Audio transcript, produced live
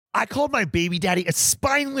I called my baby daddy a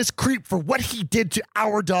spineless creep for what he did to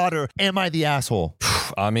our daughter. Am I the asshole?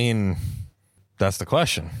 I mean, that's the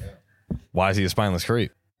question. Why is he a spineless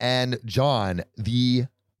creep? And John, the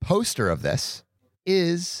poster of this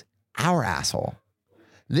is our asshole.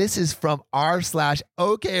 This is from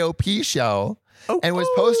r/OKOP show and was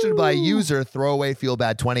posted by user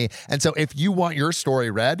throwawayfeelbad20. And so if you want your story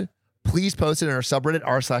read, please post it in our subreddit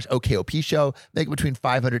r/OKOP show. Make it between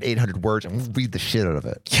 500, 800 words and we'll read the shit out of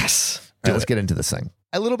it. Yes. All right, let's get into this thing.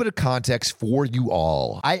 A little bit of context for you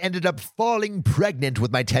all. I ended up falling pregnant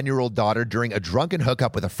with my 10-year-old daughter during a drunken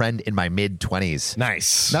hookup with a friend in my mid-20s.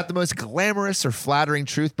 Nice. Not the most glamorous or flattering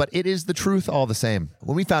truth, but it is the truth all the same.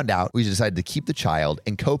 When we found out, we decided to keep the child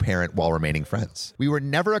and co-parent while remaining friends. We were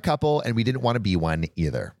never a couple, and we didn't want to be one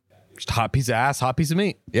either. Just a hot piece of ass, hot piece of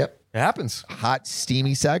meat. Yep. It happens. Hot,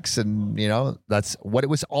 steamy sex, and, you know, that's what it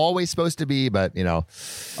was always supposed to be, but, you know.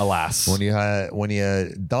 Alas. When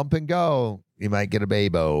you dump and go, you might get a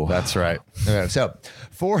babo. That's right. Okay, so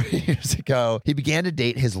 4 years ago, he began to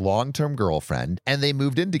date his long-term girlfriend, and they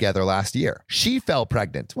moved in together last year. She fell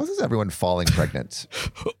pregnant. What is everyone falling pregnant?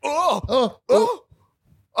 Oh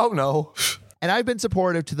no. And I've been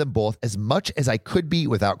supportive to them both as much as I could be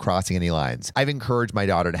without crossing any lines. I've encouraged my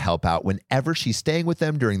daughter to help out whenever she's staying with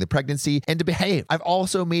them during the pregnancy and to behave. I've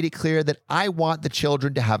also made it clear that I want the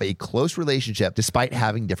children to have a close relationship despite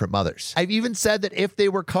having different mothers. I've even said that if they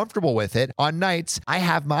were comfortable with it, on nights, I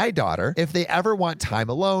have my daughter. If they ever want time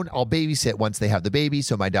alone, I'll babysit once they have the baby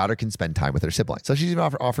so my daughter can spend time with her siblings. So she's even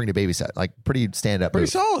offering to babysit, like pretty stand-up Pretty move.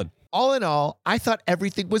 solid. All in all, I thought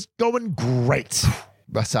everything was going great.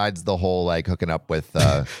 Besides the whole like hooking up with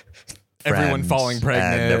Everyone falling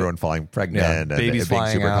pregnant. and everyone falling pregnant Yeah, and babies it being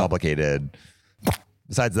flying super out. complicated.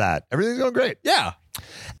 Besides that, everything's going great. Yeah.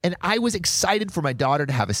 And I was excited for my daughter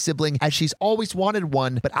to have a sibling as she's always wanted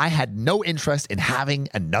one, but I had no interest in having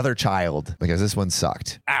another child because this one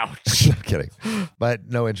sucked. Ouch. I'm kidding. But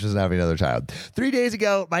no interest in having another child. 3 days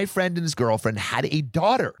ago, my friend and his girlfriend had a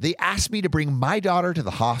daughter. They asked me to bring my daughter to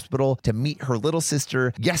the hospital to meet her little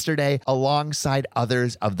sister yesterday alongside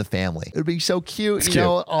others of the family. It would be so cute, you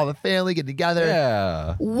know, all the family get together.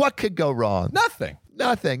 Yeah. What could go wrong? Nothing.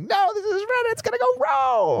 Nothing. No, this is red. It's going to go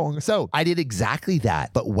wrong. So I did exactly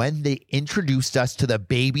that. But when they introduced us to the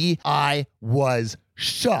baby, I was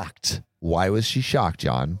shocked. Why was she shocked,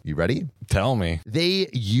 John? You ready? Tell me. They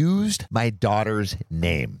used my daughter's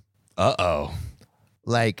name. Uh-oh.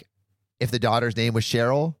 Like, if the daughter's name was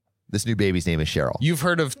Cheryl, this new baby's name is Cheryl. You've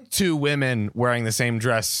heard of two women wearing the same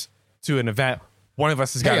dress to an event. One of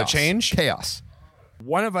us has got to change. Chaos.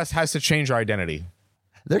 One of us has to change our identity.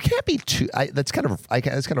 There can't be two. That's kind of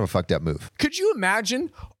a fucked up move. Could you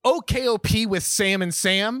imagine OKOP with Sam and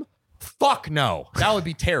Sam? Fuck no. That would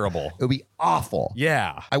be terrible. It would be awful.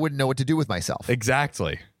 Yeah. I wouldn't know what to do with myself.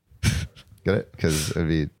 Exactly. Get it? Because it would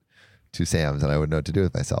be two Sams and I wouldn't know what to do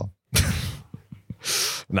with myself.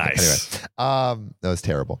 Nice. Anyway, that was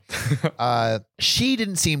terrible. She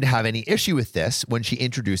didn't seem to have any issue with this when she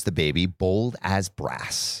introduced the baby bold as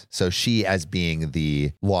brass. So she as being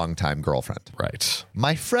the longtime girlfriend. Right.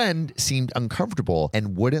 My friend seemed uncomfortable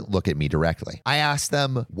and wouldn't look at me directly. I asked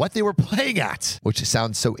them what they were playing at, which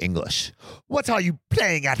sounds so English. What are you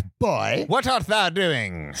playing at, boy? What art thou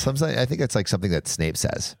doing? Something, I think it's like something that Snape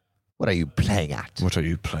says. What are you playing at? What are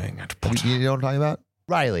you playing at? You know what I'm talking about?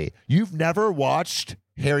 Riley, you've never watched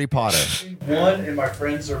Harry Potter. One, and my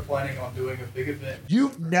friends are planning on doing a big event.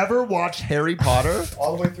 You've never watched Harry Potter?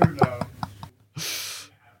 All the way through, no.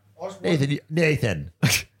 Nathan,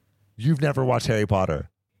 you've never watched Harry Potter.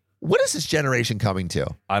 What is this generation coming to?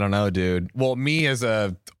 I don't know, dude. Well, me as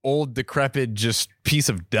a old, decrepit, just piece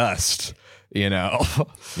of dust, you know.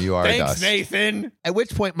 You are Thanks, dust. Nathan. At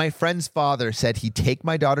which point, my friend's father said he'd take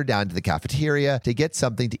my daughter down to the cafeteria to get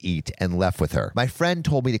something to eat and left with her. My friend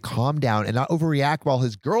told me to calm down and not overreact, while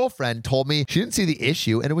his girlfriend told me she didn't see the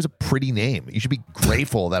issue and it was a pretty name. You should be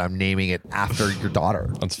grateful that I'm naming it after your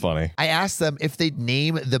daughter. That's funny. I asked them if they'd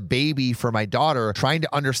name the baby for my daughter, trying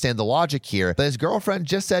to understand the logic here, but his girlfriend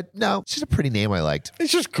just said, no, it's just a pretty name I liked.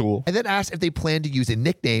 It's just cool. And then asked if they plan to use a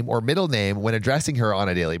nickname or middle name when addressing her on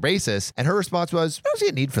a daily basis, and her response was, I don't see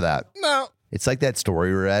a need for that. No. It's like that story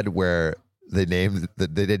we read where they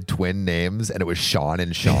did twin names and it was Sean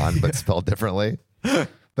and Sean, but spelled differently. But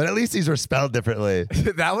at least these were spelled differently.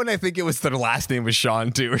 That one, I think it was their last name was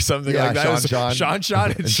Sean too, or something like that.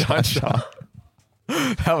 Sean and Sean.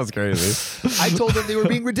 That was crazy. I told them they were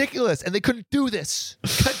being ridiculous and they couldn't do this.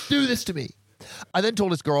 Couldn't do this to me. I then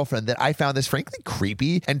told his girlfriend that I found this frankly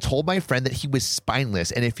creepy and told my friend that he was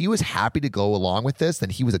spineless. And if he was happy to go along with this, then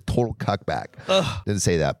he was a total cuckbag. Didn't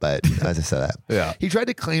say that, but as I said that. Yeah. He tried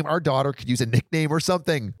to claim our daughter could use a nickname or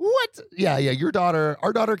something. What? Yeah,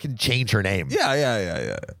 our daughter can change her name.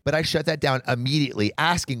 Yeah. But I shut that down immediately,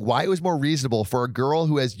 asking why it was more reasonable for a girl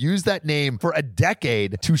who has used that name for a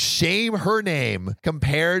decade to shame her name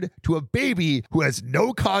compared to a baby who has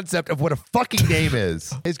no concept of what a fucking name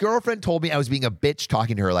is. His girlfriend told me I was being a bitch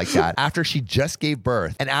talking to her like that after she just gave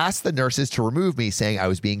birth and asked the nurses to remove me, saying I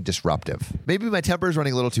was being disruptive. Maybe my temper is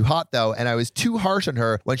running a little too hot though, and I was too harsh on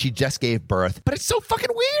her when she just gave birth, but it's so fucking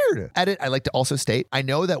weird. Edit, I like to also state, I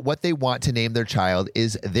know that what they want to name their child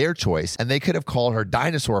is their choice, and they could have called her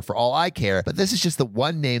Dinosaur for all I care, but this is just the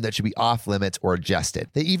one name that should be off limits or adjusted.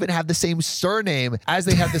 They even have the same surname as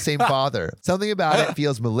they have the same father. Something about it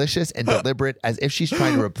feels malicious and deliberate, as if she's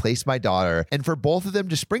trying to replace my daughter, and for both of them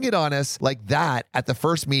to spring it on us like that at the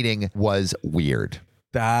first meeting was weird.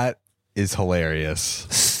 That is hilarious.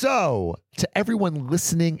 So, to everyone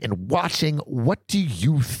listening and watching, what do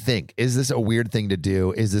you think? Is this a weird thing to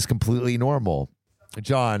do? Is this completely normal?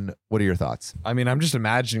 John, what are your thoughts? I mean, I'm just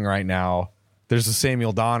imagining right now, there's a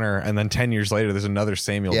Samuel Donner, and then 10 years later, there's another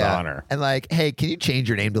Samuel Donner. And like, hey, can you change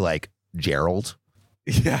your name to like Gerald?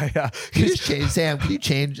 Yeah. Can you just change, Sam? Can you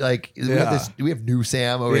change, like, we have new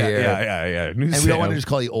Sam over here. Yeah. New and Sam. we don't want to just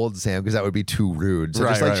call you old Sam because that would be too rude. So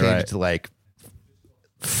just like change it to like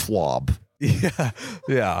Flob.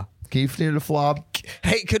 Yeah. Can you change it to Flob?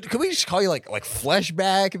 Hey, could we just call you like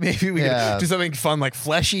Fleshback? Maybe we could do something fun like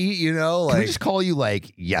Fleshy, you know? Can we just call you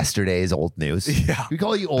like yesterday's old news? Yeah. Can we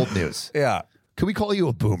call you old news? Yeah. Can we call you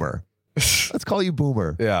a boomer? Let's call you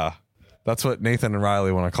Boomer. Yeah. That's what Nathan and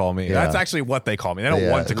Riley want to call me. Yeah. That's actually what they call me. They don't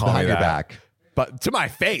want to call me behind that. your back. But to my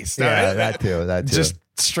face. Yeah, that too. Just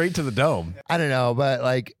straight to the dome. I don't know, but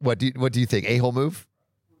like, what do you think? A-hole move?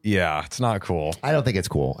 Yeah, it's not cool. I don't think it's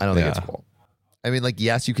cool. I don't think it's cool. I mean, like,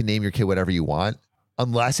 yes, you can name your kid whatever you want,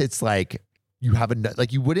 unless it's like you have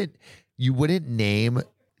like you wouldn't name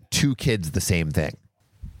two kids the same thing.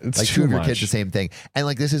 It's like too two of your much. kids the same thing, and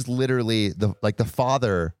like this is literally the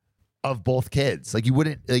father of both kids. Like you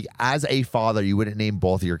wouldn't, like, as a father, you wouldn't name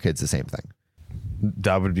both of your kids the same thing.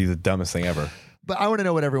 That would be the dumbest thing ever. But I want to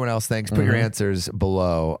know what everyone else thinks. Put your answers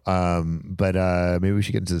below. But maybe we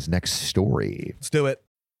should get into this next story. Let's do it.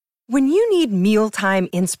 When you need mealtime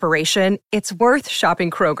inspiration, it's worth shopping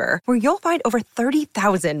Kroger, where you'll find over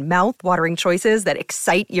 30,000 mouth-watering choices that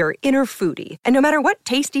excite your inner foodie. And no matter what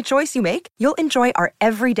tasty choice you make, you'll enjoy our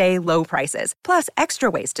everyday low prices, plus extra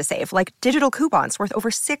ways to save, like digital coupons worth over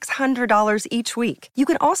 $600 each week. You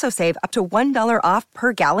can also save up to $1 off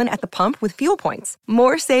per gallon at the pump with fuel points.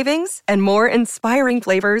 More savings and more inspiring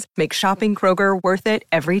flavors make shopping Kroger worth it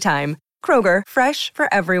every time. Kroger, fresh for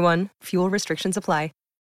everyone. Fuel restrictions apply.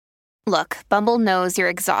 Look, Bumble knows you're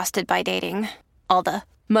exhausted by dating. All the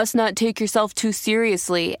must not take yourself too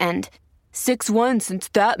seriously and 6'1" since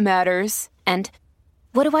that matters. And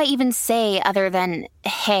what do I even say other than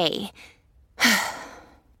hey?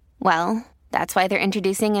 Well, that's why they're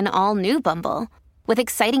introducing an all-new Bumble with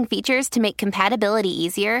exciting features to make compatibility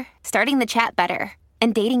easier, starting the chat better,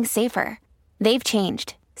 and dating safer. They've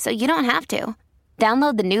changed, so you don't have to.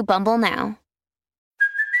 Download the new Bumble now.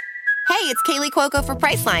 Hey, it's Kaylee Cuoco for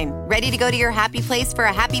Priceline. Ready to go to your happy place for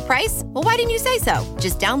a happy price? Well, why didn't you say so?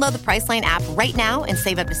 Just download the Priceline app right now and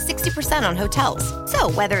save up to 60% on hotels.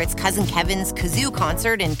 So whether it's Cousin Kevin's Kazoo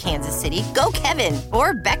Concert in Kansas City, go Kevin,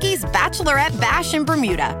 or Becky's Bachelorette Bash in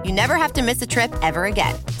Bermuda, you never have to miss a trip ever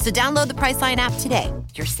again. So download the Priceline app today.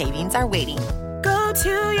 Your savings are waiting. Go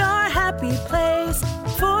to your happy place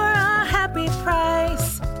for a happy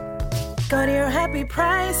price. Go to your happy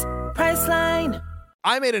price, Priceline.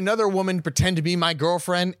 I made another woman pretend to be my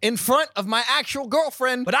girlfriend in front of my actual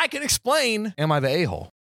girlfriend, but I can explain, am I the a-hole?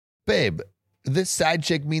 Babe, this side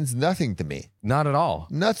chick means nothing to me. Not at all.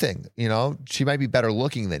 Nothing. You know, she might be better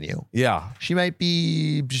looking than you. Yeah. She might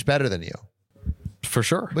be just better than you. For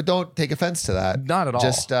sure. But don't take offense to that. Not at all.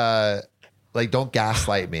 Just like, don't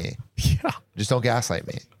gaslight me. Yeah. Just don't gaslight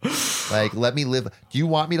me. Like, let me live. Do you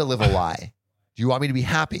want me to live a lie? Do you want me to be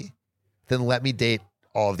happy? Then let me date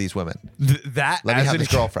all of these women. That let me have this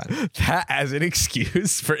girlfriend. That as an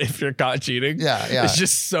excuse for if you're caught cheating. Yeah. It's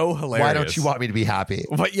just so hilarious. Why don't you want me to be happy?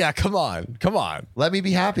 But yeah, come on. Let me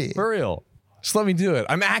be happy. For real. Just let me do it.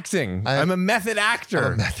 I'm acting. I'm a method actor.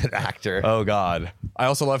 I'm a method actor. Oh God. I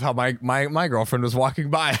also love how my girlfriend was walking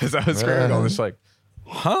by as I was screaming all this, like,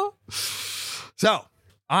 huh? So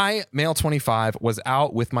I, male 25, was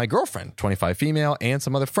out with my girlfriend, 25 female, and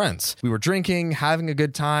some other friends. We were drinking, having a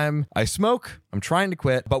good time. I smoke, I'm trying to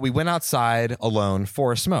quit, but we went outside alone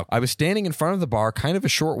for a smoke. I was standing in front of the bar, kind of a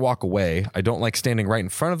short walk away. I don't like standing right in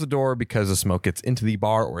front of the door because the smoke gets into the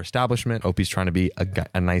bar or establishment. Opie's trying to be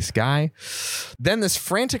a nice guy. Then this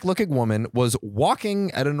frantic looking woman was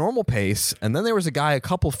walking at a normal pace, and then there was a guy a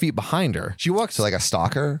couple feet behind her. She walks So like a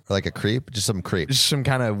stalker or like a creep? Just some creep. just some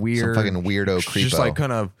kind of weird, Some fucking weirdo creepo. just like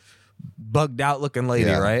kind of bugged out looking lady,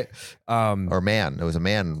 Yeah. right? Or man. It was a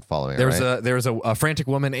man following her, right? There was a frantic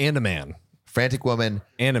woman and a man. Frantic woman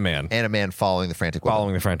And a man. and a man following the frantic woman.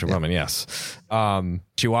 Following the frantic woman, yes.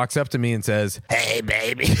 She walks up to me and says, "Hey,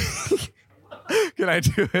 baby." Can I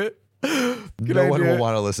do it? No one will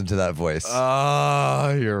want to listen to that voice.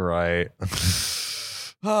 You're right.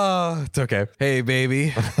 It's okay. Hey,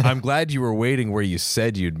 baby. I'm glad you were waiting where you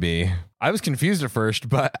said you'd be. I was confused at first,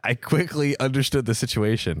 but I quickly understood the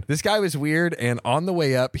situation. This guy was weird, and on the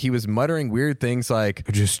way up, he was muttering weird things like,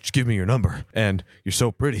 "Just give me your number," and "You're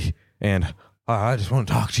so pretty," and "I just want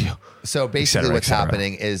to talk to you." So basically cetera, what's et cetera.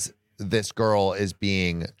 happening is this girl is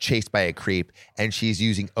being chased by a creep, and she's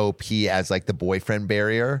using OP as like the boyfriend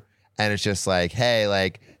barrier. And it's just like, hey,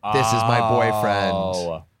 like, this is my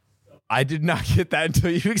boyfriend. I did not get that until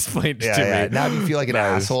you explained it to Yeah. me. Now you feel like an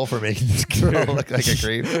asshole for making this girl look like a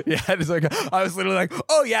creep. Yeah, it's like I was literally like,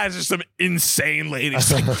 "Oh yeah, it's just some insane lady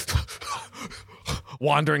just like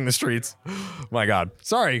wandering the streets." My God,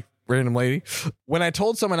 sorry, random lady. When I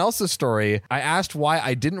told someone else this story, I asked why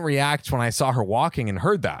I didn't react when I saw her walking and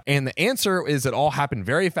heard that, and the answer is it all happened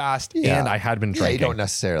very fast, and I had been Yeah, drinking. you don't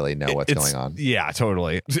necessarily know what's It's- going on. Yeah,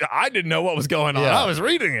 totally. I didn't know what was going on. Yeah. I was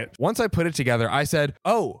reading it. Once I put it together, I said,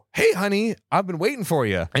 "Oh, hey, honey, I've been waiting for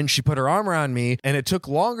you." And she put her arm around me, and it took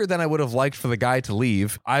longer than I would have liked for the guy to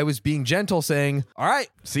leave. I was being gentle, saying, "All right,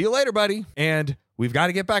 see you later, buddy." And we've got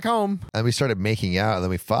to get back home. And we started making out, and then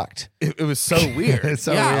we fucked. It was so weird. It's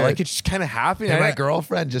so yeah, weird. like it just kind of happened. And my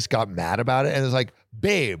girlfriend just got mad about it and was like,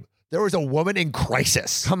 babe, there was a woman in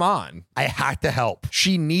crisis. Come on. I had to help.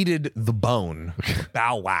 She needed the bone.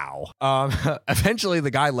 Bow wow. Eventually,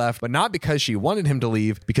 the guy left, but not because she wanted him to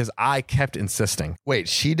leave, because I kept insisting. Wait,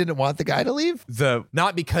 she didn't want the guy to leave?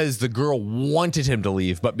 Not because the girl wanted him to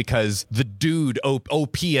leave, but because the dude,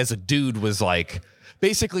 OP as a dude, was like,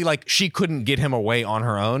 basically like she couldn't get him away on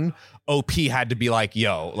her own. OP had to be like,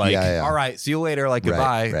 "Yo, like, all right, see you later. Like,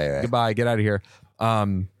 goodbye, right. goodbye, get out of here."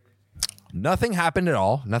 Nothing happened at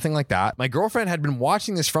all. Nothing like that. My girlfriend had been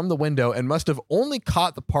watching this from the window and must have only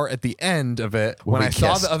caught the part at the end of it when we I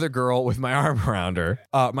saw kissed. the other girl with my arm around her.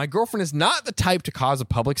 My girlfriend is not the type to cause a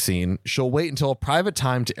public scene. She'll wait until a private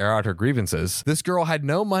time to air out her grievances. This girl had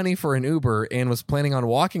no money for an Uber and was planning on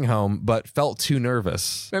walking home, but felt too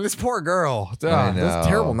nervous. And this poor girl. It was a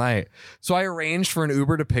terrible night. So I arranged for an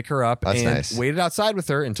Uber to pick her up That's and nice. waited outside with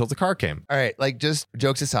her until the car came. All right, like just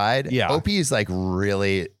jokes aside, Yeah. OP is like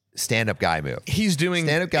really stand-up guy move. He's doing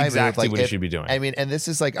Stand-up guy exactly move, like what he should be doing. I mean, and this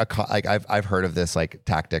is like I've heard of this like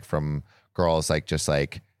tactic from girls, like just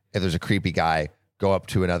like if there's a creepy guy, go up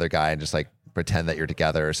to another guy and just like pretend that you're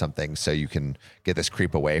together or something, so you can get this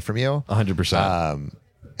creep away from you. 100%.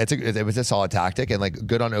 It was a solid tactic, and like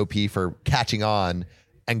good on OP for catching on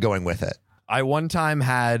and going with it. I one time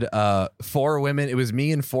had 4 women. It was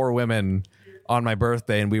me and 4 women on my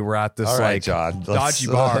birthday, and we were at this All right, like John. dodgy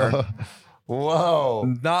bar.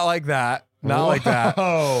 Whoa. Not like that. Not like that.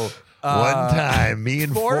 Oh, one time, me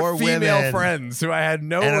and 4 female women, friends who I had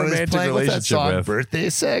no and I was romantic playing with that relationship song, with. Birthday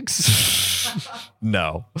Sex.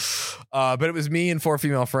 No, but it was me and 4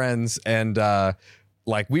 female friends, and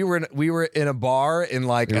like we were in a bar in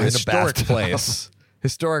like We a were in a historic bathtub.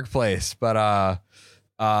 historic place, but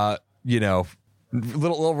you know,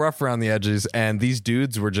 little rough around the edges, and these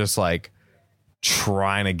dudes were just like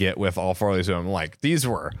trying to get with all 4 of these women. Like these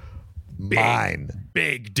were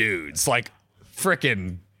big dudes, like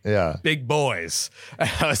freaking Yeah. big boys. And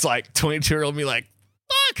I was like, 22-year-old me like,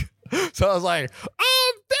 fuck. So I was like,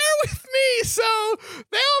 they're with me. So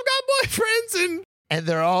they all got boyfriends, And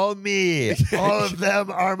they're all me. All of them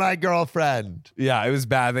are my girlfriend. yeah, it was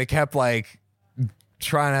bad. They kept like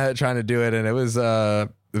trying to do it, and it was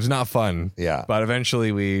not fun. Yeah. But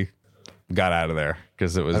eventually we got out of there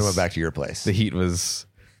because it was. I went back to your place. The heat was.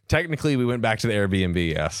 Technically, we went back to the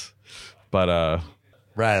Airbnb. Yes, but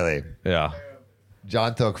Riley. yeah.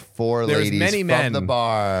 John took 4 There's ladies many from men. the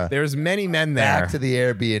bar There's many men there. back to the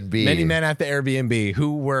Airbnb. Many men at the Airbnb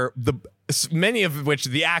who were many of which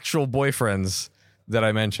the actual boyfriends that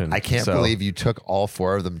I mentioned. I can't So, believe you took all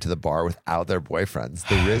 4 of them to the bar without their boyfriends.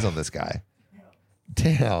 The riz on this guy.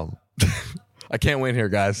 Damn. I can't win here,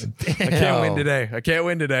 guys. I can't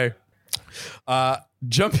win today.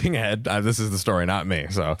 Jumping ahead, this is the story, not me.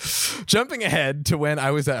 So jumping ahead to when I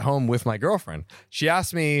was at home with my girlfriend, she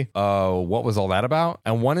asked me, what was all that about?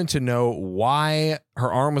 And wanted to know why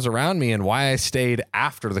her arm was around me and why I stayed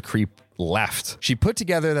after the creep left. She put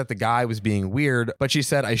together that the guy was being weird, but she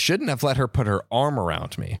said I shouldn't have let her put her arm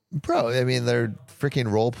around me. Bro, I mean, they're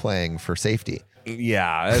freaking role playing for safety.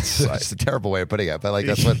 Yeah, it's a terrible way of putting it, but like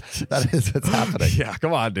that is what's happening. Yeah,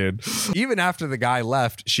 come on, dude. Even after the guy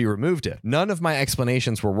left, she removed it. None of my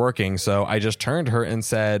explanations were working, so I just turned to her and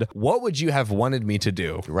said, "What would you have wanted me to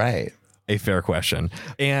do?" Right. A fair question.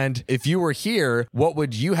 And if you were here, what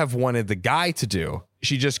would you have wanted the guy to do?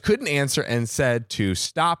 She just couldn't answer and said to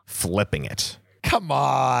stop flipping it. Come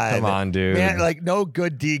on, dude. Man, like no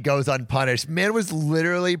good deed goes unpunished. Man was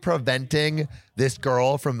literally preventing this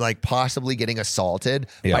girl from like possibly getting assaulted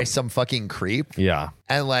by some fucking creep. Yeah.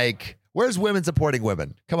 And like, where's women supporting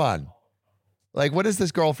women? Come on. Like, what is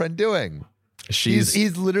this girlfriend doing?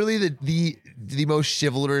 He's literally the most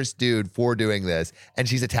chivalrous dude for doing this, and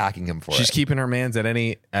she's attacking him for it. She's keeping her mans at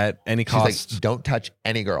any cost. She's like, don't touch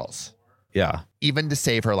any girls. Yeah. Even to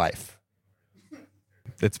save her life.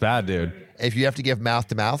 It's bad, dude. If you have to give mouth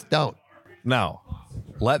to mouth, don't. No.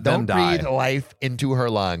 Let them die. Don't breathe life into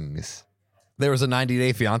her lungs. There was a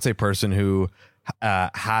 90-day fiance person who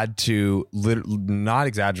had to, not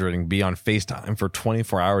exaggerating, be on FaceTime for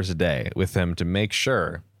 24 hours a day with him to make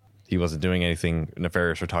sure he wasn't doing anything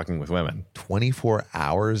nefarious or talking with women. 24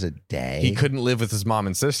 hours a day? He couldn't live with his mom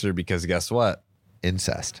and sister because guess what?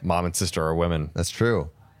 Incest. Mom and sister are women. That's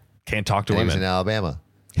true. Can't talk to and women. He was in Alabama.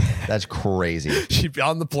 That's crazy. She'd be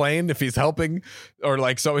on the plane if he's helping or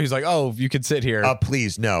like, so he's like, oh, you can sit here.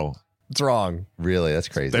 Please, no. It's wrong. Really? That's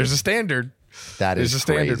crazy. There's a standard. There's a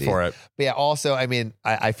standard for it. But yeah, also, I mean,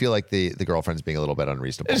 I feel like the girlfriend's being a little bit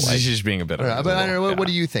unreasonable. She's being a bit unreasonable. But I don't know, what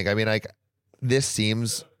do you think? I mean, like, this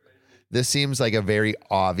seems like a very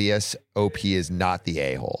obvious OP is not the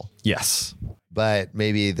a-hole. Yes. But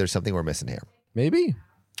maybe there's something we're missing here. Maybe.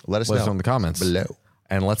 Let us know in the comments below.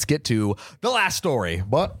 And let's get to the last story.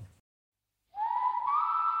 What?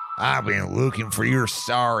 I've been looking for your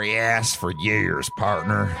sorry ass for years,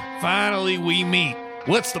 partner. Finally, we meet.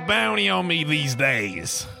 What's the bounty on me these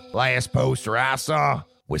days? Last poster I saw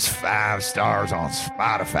was 5 stars on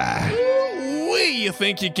Spotify. You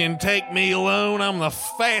think you can take me alone? I'm the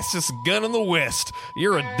fastest gun in the West.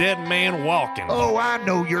 You're a dead man walking. Oh, I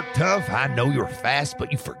know you're tough. I know you're fast,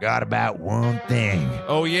 but you forgot about one thing.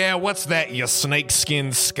 Oh, yeah? What's that, you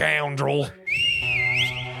snakeskin scoundrel?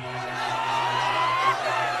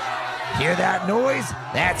 Hear that noise?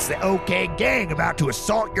 That's the OK Gang about to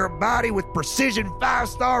assault your body with precision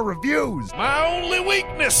 5-star reviews. My only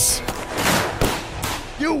weakness.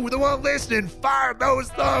 You, the one listening, fire those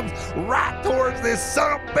thumbs right towards this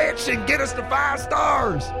son of a bitch and get us to 5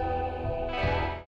 stars.